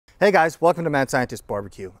Hey guys, welcome to Mad Scientist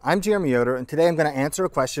BBQ. I'm Jeremy Yoder, and today I'm going to answer a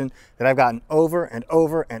question that I've gotten over and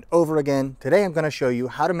over and over again. Today I'm going to show you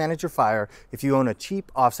how to manage your fire if you own a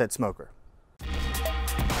cheap offset smoker.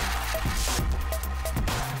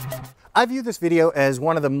 I view this video as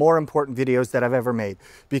one of the more important videos that I've ever made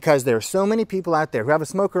because there are so many people out there who have a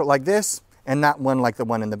smoker like this and not one like the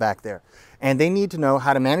one in the back there. And they need to know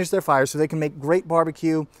how to manage their fire so they can make great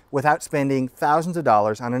barbecue without spending thousands of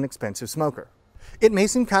dollars on an expensive smoker. It may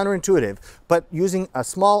seem counterintuitive, but using a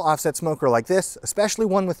small offset smoker like this, especially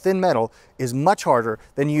one with thin metal, is much harder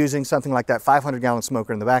than using something like that 500-gallon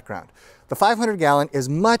smoker in the background. The 500-gallon is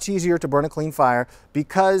much easier to burn a clean fire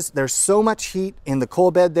because there's so much heat in the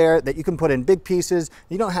coal bed there that you can put in big pieces.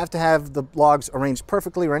 You don't have to have the logs arranged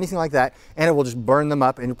perfectly or anything like that, and it will just burn them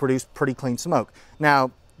up and you'll produce pretty clean smoke.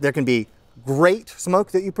 Now, there can be great smoke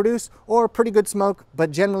that you produce or pretty good smoke, but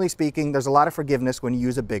generally speaking, there's a lot of forgiveness when you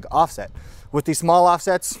use a big offset. With these small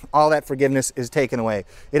offsets, all that forgiveness is taken away.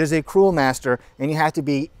 It is a cruel master, and you have to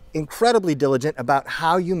be incredibly diligent about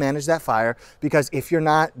how you manage that fire, because if you're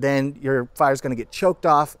not, then your fire is going to get choked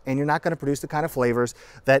off and you're not going to produce the kind of flavors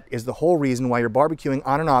that is the whole reason why you're barbecuing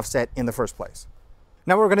on an offset in the first place.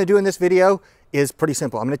 Now, what we're going to do in this video is pretty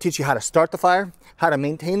simple. I'm going to teach you how to start the fire, how to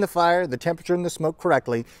maintain the fire, the temperature and the smoke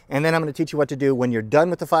correctly, and then I'm going to teach you what to do when you're done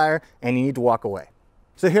with the fire and you need to walk away.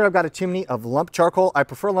 So here I've got a chimney of lump charcoal. I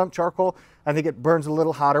prefer lump charcoal. I think it burns a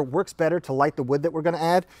little hotter, works better to light the wood that we're going to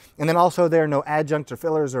add. And then also there are no adjuncts or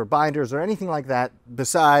fillers or binders or anything like that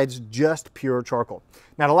besides just pure charcoal.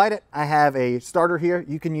 Now to light it, I have a starter here.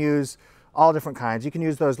 You can use all different kinds. You can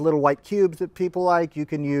use those little white cubes that people like. You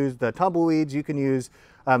can use the tumbleweeds. You can use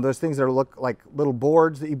those things that look like little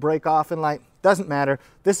boards that you break off and light. Doesn't matter.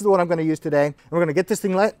 This is what I'm going to use today. And we're going to get this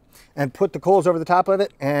thing lit and put the coals over the top of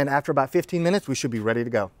it. And after about 15 minutes, we should be ready to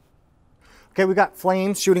go. Okay, we got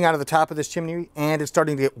flames shooting out of the top of this chimney, and it's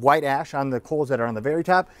starting to get white ash on the coals that are on the very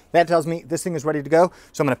top. That tells me this thing is ready to go.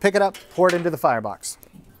 So I'm going to pick it up, pour it into the firebox.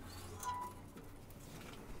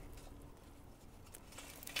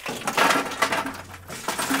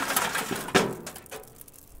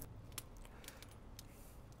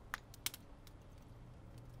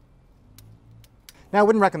 Now, I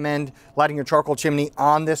wouldn't recommend lighting your charcoal chimney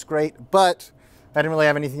on this grate, but I didn't really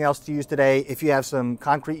have anything else to use today. If you have some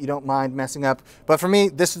concrete you don't mind messing up. But for me,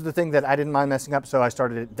 this is the thing that I didn't mind messing up, so I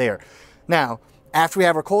started it there. Now, after we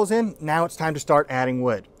have our coals in, now it's time to start adding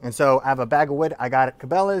wood. And so I have a bag of wood I got at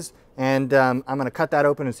Cabela's, and I'm going to cut that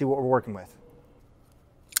open and see what we're working with.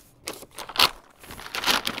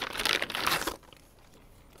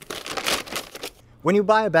 When you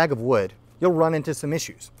buy a bag of wood, you'll run into some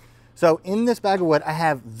issues. So in this bag of wood, I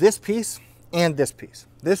have this piece and this piece.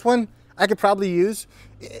 This one I could probably use.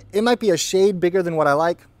 It might be a shade bigger than what I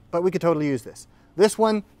like, but we could totally use this. This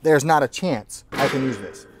one, there's not a chance I can use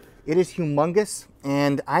this. It is humongous,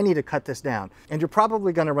 and I need to cut this down. And you're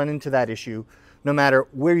probably going to run into that issue no matter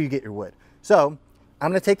where you get your wood. So I'm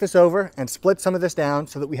going to take this over and split some of this down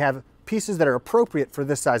so that we have pieces that are appropriate for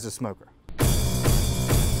this size of smoker.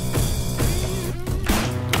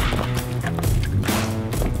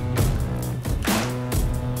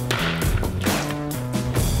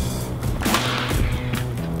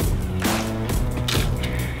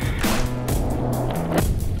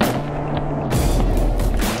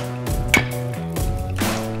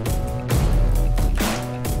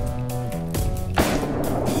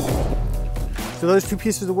 So those two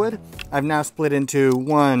pieces of wood, I've now split into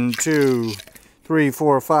 1, 2, 3,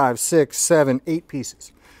 4, 5, 6, 7, 8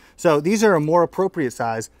 pieces. So these are a more appropriate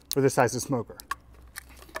size for this size of smoker.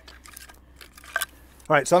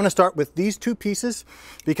 All right, so I'm gonna start with these two pieces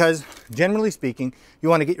because generally speaking, you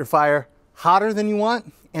wanna get your fire hotter than you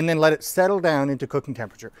want and then let it settle down into cooking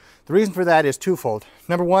temperature. The reason for that is twofold.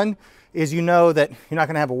 Number one is you know that you're not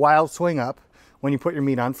gonna have a wild swing up when you put your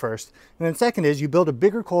meat on first. And then second is you build a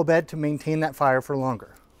bigger coal bed to maintain that fire for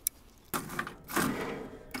longer.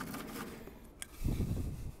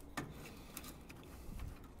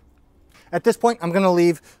 At this point, I'm gonna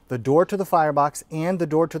leave the door to the firebox and the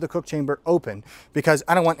door to the cook chamber open because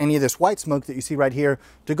I don't want any of this white smoke that you see right here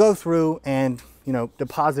to go through and,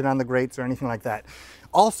 deposit on the grates or anything like that.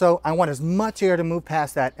 Also, I want as much air to move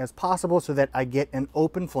past that as possible so that I get an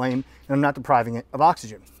open flame and I'm not depriving it of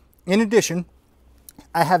oxygen. In addition,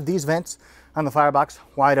 I have these vents on the firebox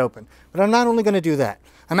wide open. But I'm not only going to do that.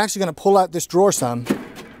 I'm actually going to pull out this drawer some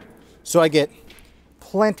so I get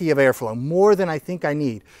plenty of airflow, more than I think I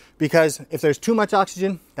need. Because if there's too much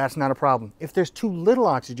oxygen, that's not a problem. If there's too little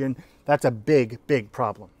oxygen, that's a big, big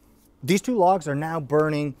problem. These two logs are now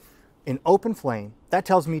burning in open flame. That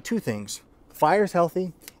tells me two things. fire's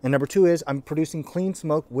healthy, and number two is I'm producing clean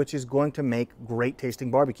smoke, which is going to make great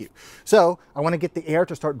tasting barbecue. So I want to get the air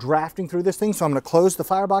to start drafting through this thing, so I'm going to close the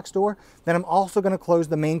firebox door. Then I'm also going to close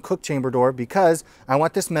the main cook chamber door because I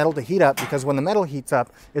want this metal to heat up, because when the metal heats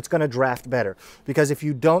up, it's going to draft better. Because if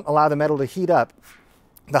you don't allow the metal to heat up,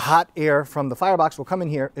 the hot air from the firebox will come in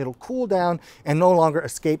here, it'll cool down and no longer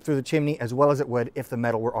escape through the chimney as well as it would if the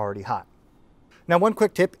metal were already hot. Now, one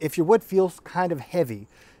quick tip, if your wood feels kind of heavy,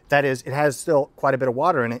 that is, it has still quite a bit of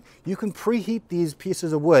water in it, you can preheat these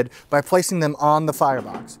pieces of wood by placing them on the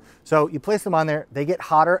firebox. So you place them on there, they get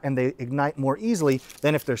hotter and they ignite more easily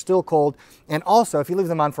than if they're still cold. And also, if you leave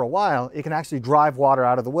them on for a while, it can actually drive water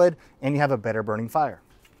out of the wood and you have a better burning fire.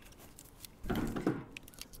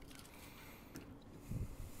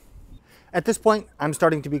 At this point, I'm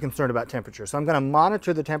starting to be concerned about temperature. So I'm going to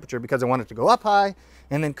monitor the temperature because I want it to go up high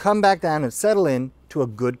and then come back down and settle in to a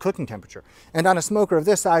good cooking temperature. And on a smoker of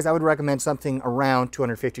this size, I would recommend something around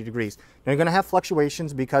 250 degrees. Now you're going to have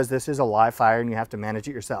fluctuations because this is a live fire and you have to manage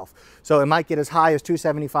it yourself. So it might get as high as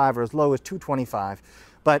 275 or as low as 225.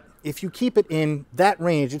 But if you keep it in that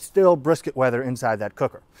range, it's still brisket weather inside that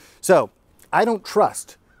cooker. So I don't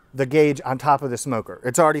trust the gauge on top of the smoker.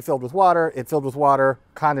 It's already filled with water. It filled with water,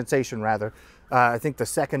 condensation rather. I think the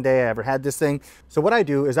second day I ever had this thing. So what I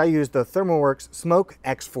do is I use the ThermoWorks Smoke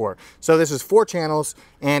X4. So this is 4 channels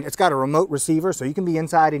and it's got a remote receiver, so you can be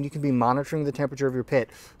inside and you can be monitoring the temperature of your pit.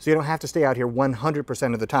 So you don't have to stay out here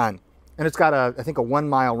 100% of the time. And it's got I think a 1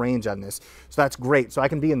 mile range on this. So that's great. So I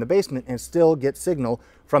can be in the basement and still get signal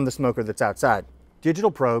from the smoker that's outside.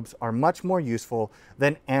 Digital probes are much more useful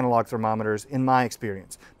than analog thermometers in my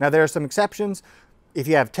experience. Now there are some exceptions. If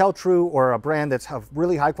you have Tell-True or a brand that's of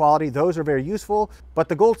really high quality, those are very useful, but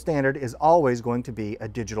the gold standard is always going to be a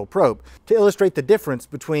digital probe. To illustrate the difference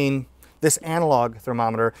between this analog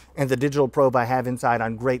thermometer and the digital probe I have inside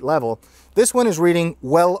on Great Level, this one is reading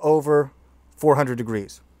well over 400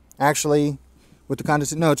 degrees. Actually, with the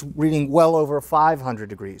condensate, no, it's reading well over 500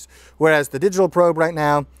 degrees, whereas the digital probe right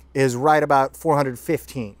now is right about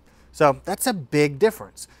 415. So that's a big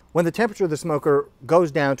difference. When the temperature of the smoker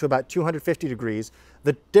goes down to about 250 degrees,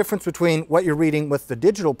 the difference between what you're reading with the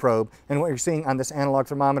digital probe and what you're seeing on this analog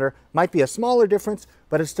thermometer might be a smaller difference,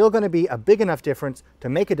 but it's still going to be a big enough difference to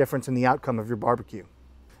make a difference in the outcome of your barbecue.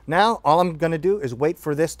 Now, all I'm going to do is wait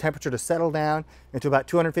for this temperature to settle down into about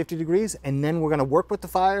 250 degrees, and then we're going to work with the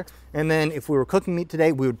fire, and then if we were cooking meat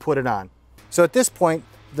today, we would put it on. So at this point,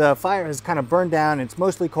 the fire has kind of burned down, and it's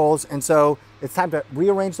mostly coals, and so it's time to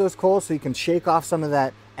rearrange those coals so you can shake off some of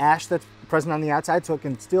that ash that's present on the outside so it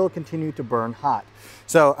can still continue to burn hot.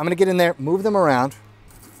 So I'm going to get in there, move them around.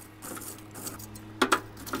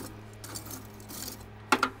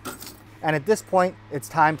 And at this point, it's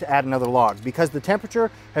time to add another log because the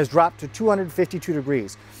temperature has dropped to 252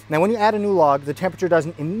 degrees. Now, when you add a new log, the temperature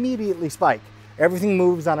doesn't immediately spike. Everything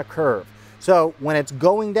moves on a curve. So when it's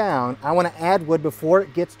going down, I want to add wood before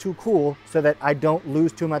it gets too cool so that I don't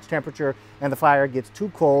lose too much temperature and the fire gets too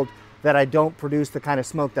cold that I don't produce the kind of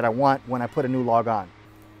smoke that I want when I put a new log on.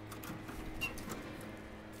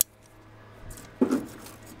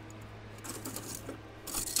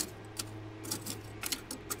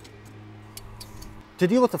 To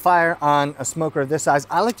deal with the fire on a smoker of this size,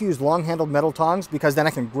 I like to use long-handled metal tongs because then I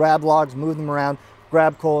can grab logs, move them around,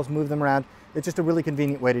 grab coals, move them around. It's just a really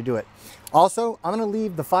convenient way to do it. Also, I'm going to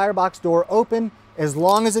leave the firebox door open as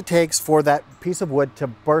long as it takes for that piece of wood to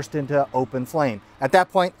burst into open flame. At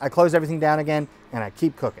that point, I close everything down again and I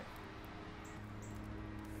keep cooking.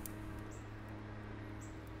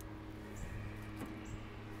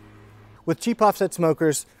 With cheap offset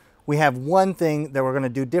smokers, we have one thing that we're going to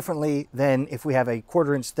do differently than if we have a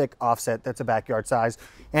 1/4 inch thick offset that's a backyard size.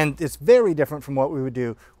 And it's very different from what we would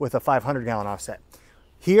do with a 500 gallon offset.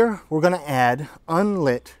 Here, we're going to add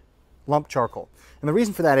unlit lump charcoal. And the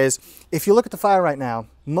reason for that is, if you look at the fire right now,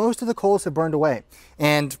 most of the coals have burned away.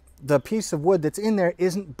 And the piece of wood that's in there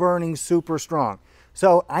isn't burning super strong.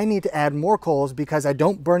 So I need to add more coals because I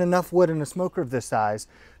don't burn enough wood in a smoker of this size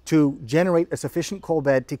to generate a sufficient coal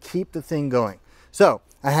bed to keep the thing going. So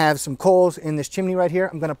I have some coals in this chimney right here.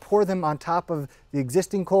 I'm going to pour them on top of the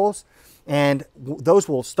existing coals and those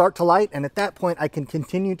will start to light. And at that point, I can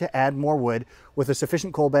continue to add more wood with a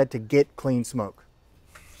sufficient coal bed to get clean smoke.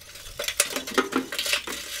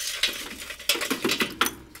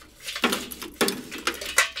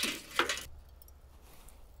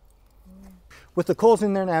 With the coals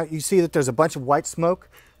in there now, you see that there's a bunch of white smoke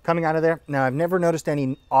coming out of there. Now, I've never noticed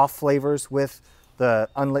any off flavors with the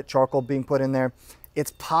unlit charcoal being put in there.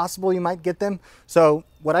 It's possible you might get them. So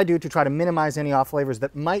what I do to try to minimize any off flavors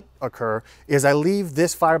that might occur is I leave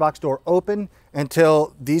this firebox door open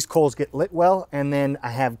until these coals get lit well, and then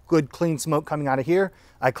I have good clean smoke coming out of here.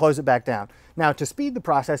 I close it back down. Now, to speed the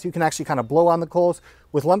process, you can actually kind of blow on the coals.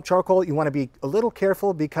 With lump charcoal, you want to be a little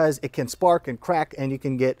careful because it can spark and crack, and you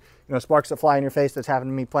can get, you know, sparks that fly in your face. That's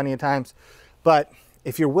happened to me plenty of times. But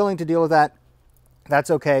if you're willing to deal with that,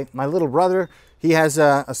 that's okay. My little brother, he has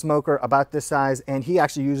a smoker about this size, and he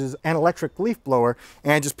actually uses an electric leaf blower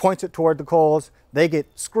and just points it toward the coals. They get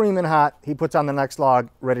screaming hot. He puts on the next log,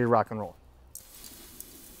 ready to rock and roll.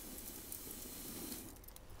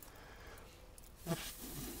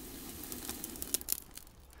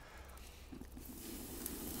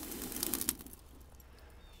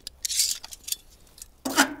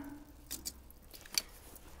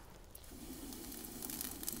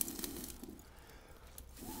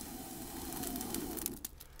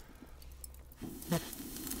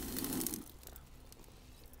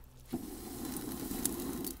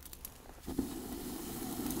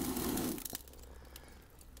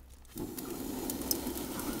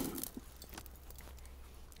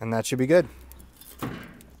 And that should be good.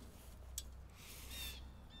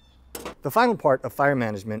 The final part of fire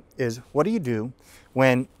management is, what do you do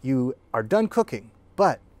when you are done cooking,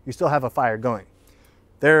 but you still have a fire going?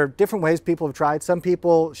 There are different ways people have tried. Some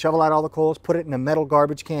people shovel out all the coals, put it in a metal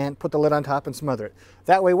garbage can, put the lid on top and smother it.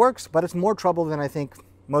 That way works, but it's more trouble than I think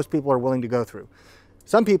most people are willing to go through.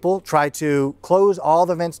 Some people try to close all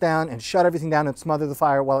the vents down and shut everything down and smother the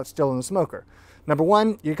fire while it's still in the smoker. Number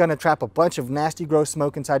one, you're going to trap a bunch of nasty, gross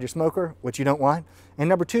smoke inside your smoker, which you don't want. And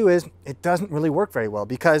number two is, it doesn't really work very well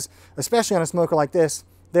because, especially on a smoker like this,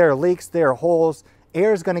 there are leaks, there are holes,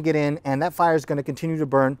 air is going to get in, and that fire is going to continue to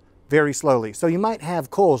burn very slowly. So you might have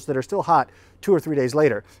coals that are still hot 2 or 3 days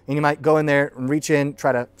later, and you might go in there and reach in,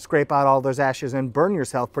 try to scrape out all those ashes and burn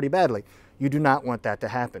yourself pretty badly. You do not want that to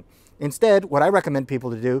happen. Instead, what I recommend people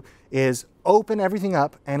to do is open everything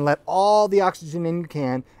up and let all the oxygen in you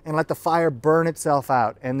can and let the fire burn itself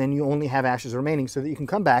out. And then you only have ashes remaining so that you can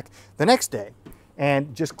come back the next day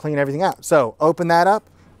and just clean everything out. So open that up,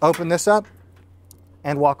 open this up,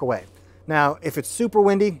 and walk away. Now, if it's super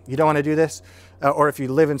windy, you don't want to do this. Or if you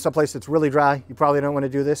live in someplace that's really dry, you probably don't want to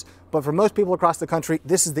do this. But for most people across the country,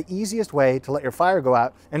 this is the easiest way to let your fire go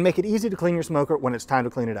out and make it easy to clean your smoker when it's time to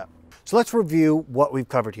clean it up. So let's review what we've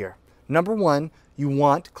covered here. Number one, you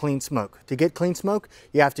want clean smoke. To get clean smoke,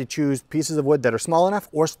 you have to choose pieces of wood that are small enough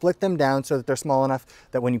or split them down so that they're small enough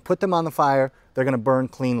that when you put them on the fire, they're going to burn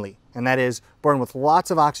cleanly. And that is burn with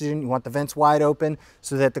lots of oxygen. You want the vents wide open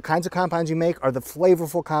so that the kinds of compounds you make are the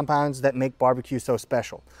flavorful compounds that make barbecue so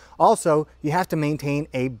special. Also, you have to maintain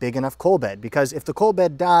a big enough coal bed because if the coal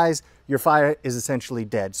bed dies, your fire is essentially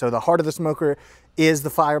dead. So the heart of the smoker is the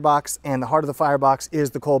firebox, and the heart of the firebox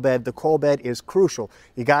is the coal bed. The coal bed is crucial.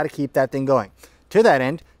 You got to keep that thing going. To that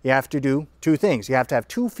end, you have to do two things. You have to have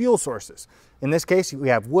two fuel sources. In this case, we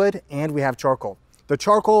have wood and we have charcoal. The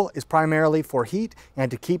charcoal is primarily for heat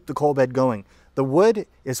and to keep the coal bed going. The wood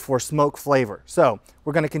is for smoke flavor. So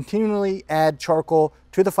we're going to continually add charcoal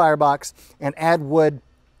to the firebox and add wood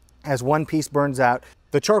as one piece burns out.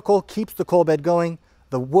 The charcoal keeps the coal bed going.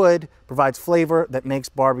 The wood provides flavor that makes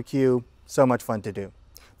barbecue so much fun to do.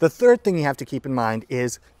 The third thing you have to keep in mind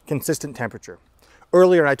is consistent temperature.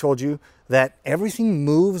 Earlier I told you that everything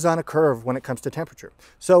moves on a curve when it comes to temperature.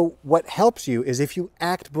 So what helps you is if you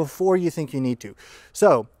act before you think you need to.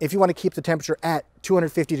 So if you want to keep the temperature at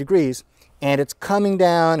 250 degrees and it's coming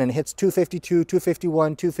down and hits 252,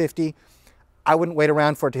 251, 250, I wouldn't wait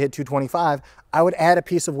around for it to hit 225. I would add a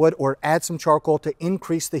piece of wood or add some charcoal to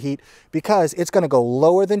increase the heat because it's going to go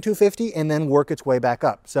lower than 250 and then work its way back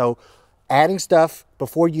up. So adding stuff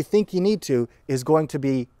before you think you need to is going to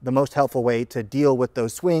be the most helpful way to deal with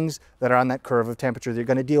those swings that are on that curve of temperature that you're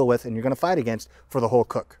going to deal with and you're going to fight against for the whole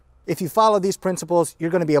cook. If you follow these principles,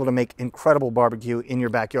 you're going to be able to make incredible barbecue in your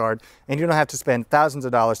backyard, and you don't have to spend thousands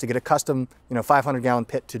of dollars to get a custom, 500-gallon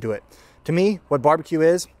pit to do it. To me, what barbecue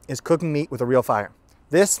is cooking meat with a real fire.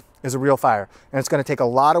 This is a real fire, and it's going to take a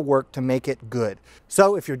lot of work to make it good.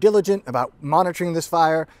 So if you're diligent about monitoring this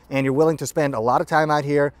fire and you're willing to spend a lot of time out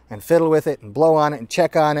here and fiddle with it and blow on it and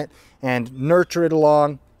check on it and nurture it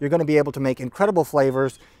along, you're going to be able to make incredible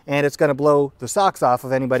flavors, and it's going to blow the socks off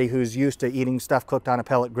of anybody who's used to eating stuff cooked on a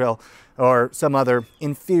pellet grill or some other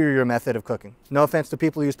inferior method of cooking. No offense to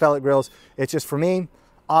people who use pellet grills. It's just, for me,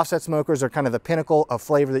 offset smokers are kind of the pinnacle of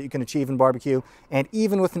flavor that you can achieve in barbecue, and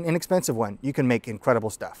even with an inexpensive one, you can make incredible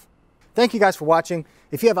stuff. Thank you guys for watching.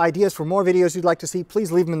 If you have ideas for more videos you'd like to see,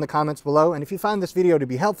 please leave them in the comments below, and if you found this video to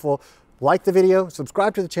be helpful, like the video,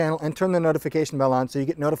 subscribe to the channel, and turn the notification bell on so you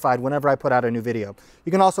get notified whenever I put out a new video.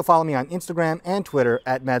 You can also follow me on Instagram and Twitter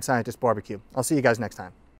at Mad Scientist BBQ. I'll see you guys next time.